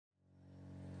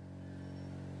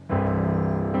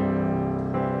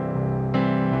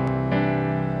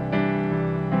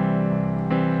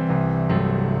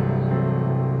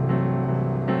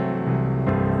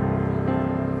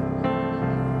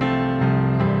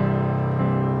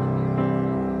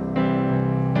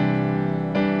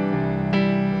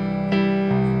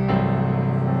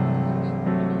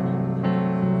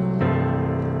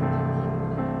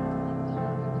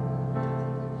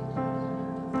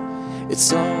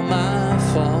all my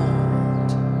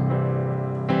fault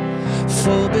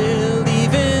for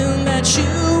believing that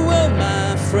you were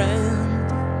my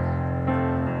friend.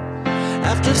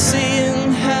 After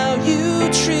seeing how you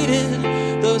treated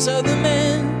those other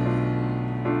men,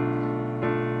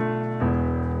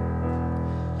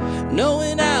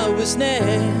 knowing I was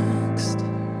next,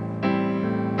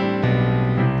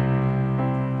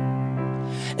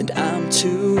 and I'm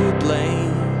to blame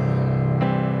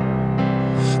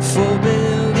for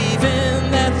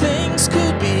believing that things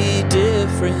could be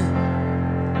different.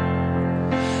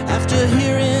 After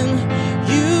hearing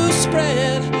you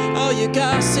spread all your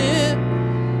gossip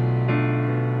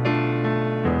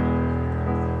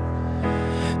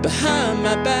behind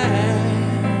my back,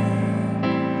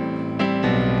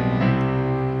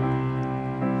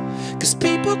 'cause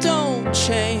people don't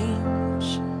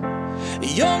change.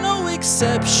 You're no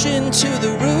exception to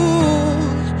the rule.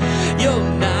 You're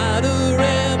not a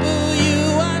rebel, you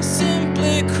are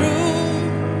simply cruel.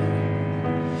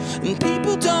 And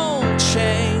people don't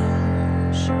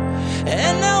change,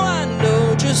 and now I know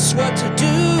just what to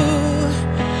do.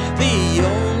 The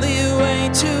only way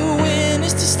to win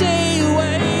is to stay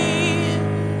away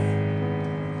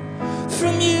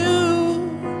from you.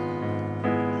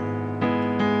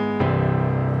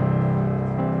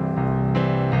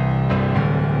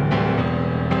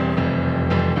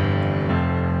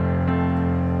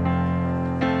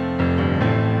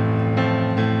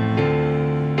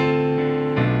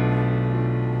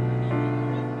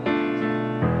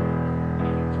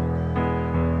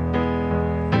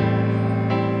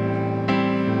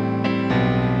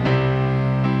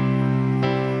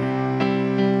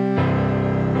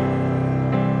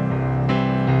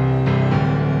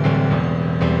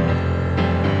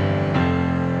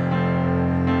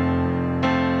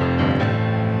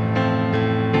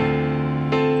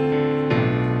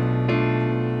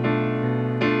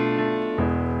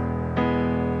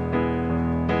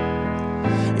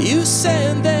 You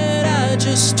said that I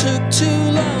just took too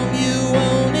long. You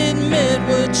won't admit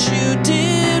what you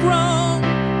did wrong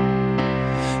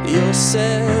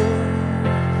yourself.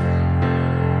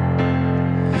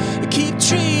 Keep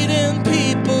treating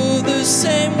people the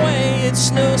same way.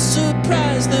 It's no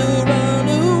surprise they'll run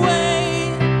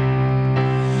away.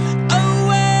 Oh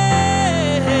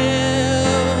well,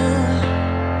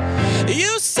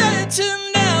 you said to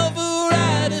never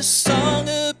write a song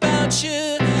about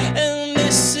you, and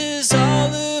this is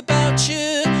all about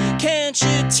you. Can't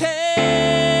you tell?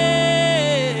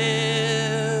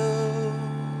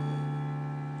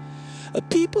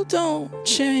 People don't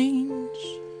change.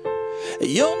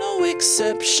 You're no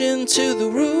exception to the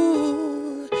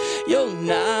rule. You're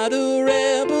not a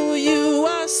rebel, you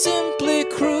are simply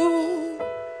cruel.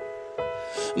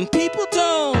 People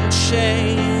don't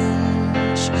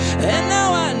change, and now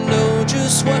I know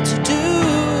just what to do.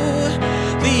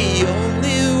 The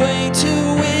only way to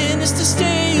win is to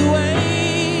stay away.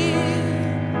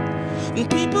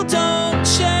 People don't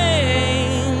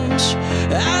change,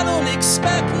 I don't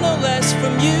expect no less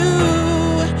from you.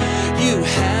 You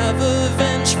have a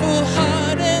vengeful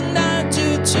heart and I do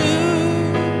too.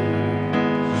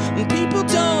 People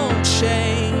don't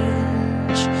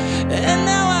change, and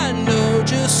now I know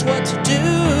just what to do.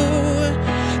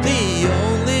 The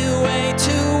only way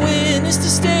to win is to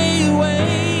stay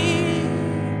away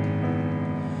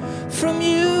from